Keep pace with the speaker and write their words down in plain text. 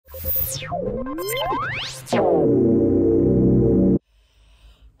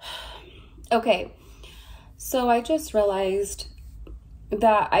Okay, so I just realized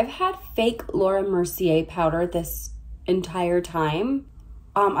that I've had fake Laura Mercier powder this entire time.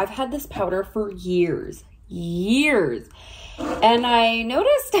 I've had this powder for years. And I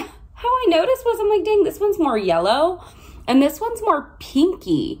noticed, how I noticed was, I'm like, dang, this one's more yellow and this one's more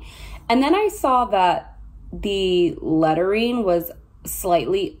pinky. And then I saw that the lettering was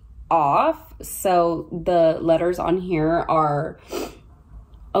slightly off. So the letters on here are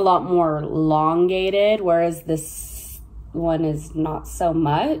a lot more elongated, whereas this one is not so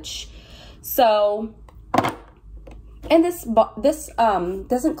much. So, and this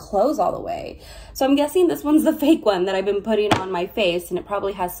doesn't close all the way. So I'm guessing this one's the fake one that I've been putting on my face, and it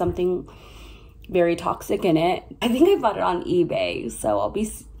probably has something very toxic in it. I think I bought it on eBay, so I'll be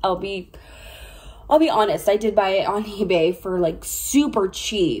honest, I did buy it on eBay for like super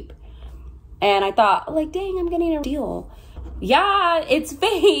cheap. And I thought, like, dang, I'm getting a deal. Yeah, it's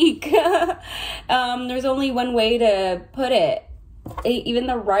fake. There's only one way to put it. Even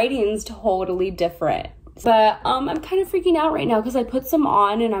the writing's totally different. But I'm kind of freaking out right now because I put some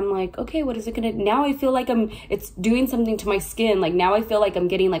on and I'm like, okay, what is it gonna, now I feel like it's doing something to my skin. Like now I feel like I'm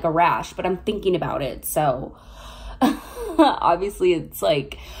getting like a rash, but I'm thinking about it. So obviously it's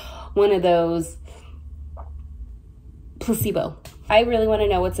like one of those placebo. I really want to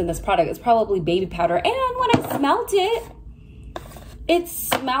know what's in this product. It's probably baby powder. And when I smelled it, it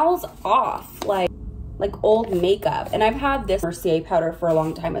smells off like old makeup. And I've had this Mercier powder for a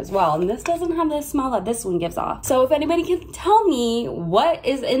long time as well. And this doesn't have the smell that this one gives off. So if anybody can tell me what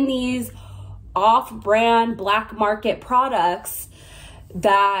is in these off-brand black market products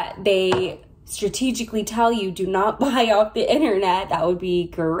that they strategically tell you do not buy off the internet, that would be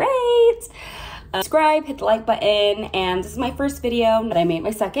great. Subscribe, hit the like button, and this is my first video that I made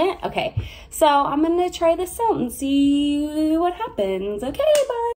my second. Okay, so I'm gonna try this out and see what happens. Okay, bye.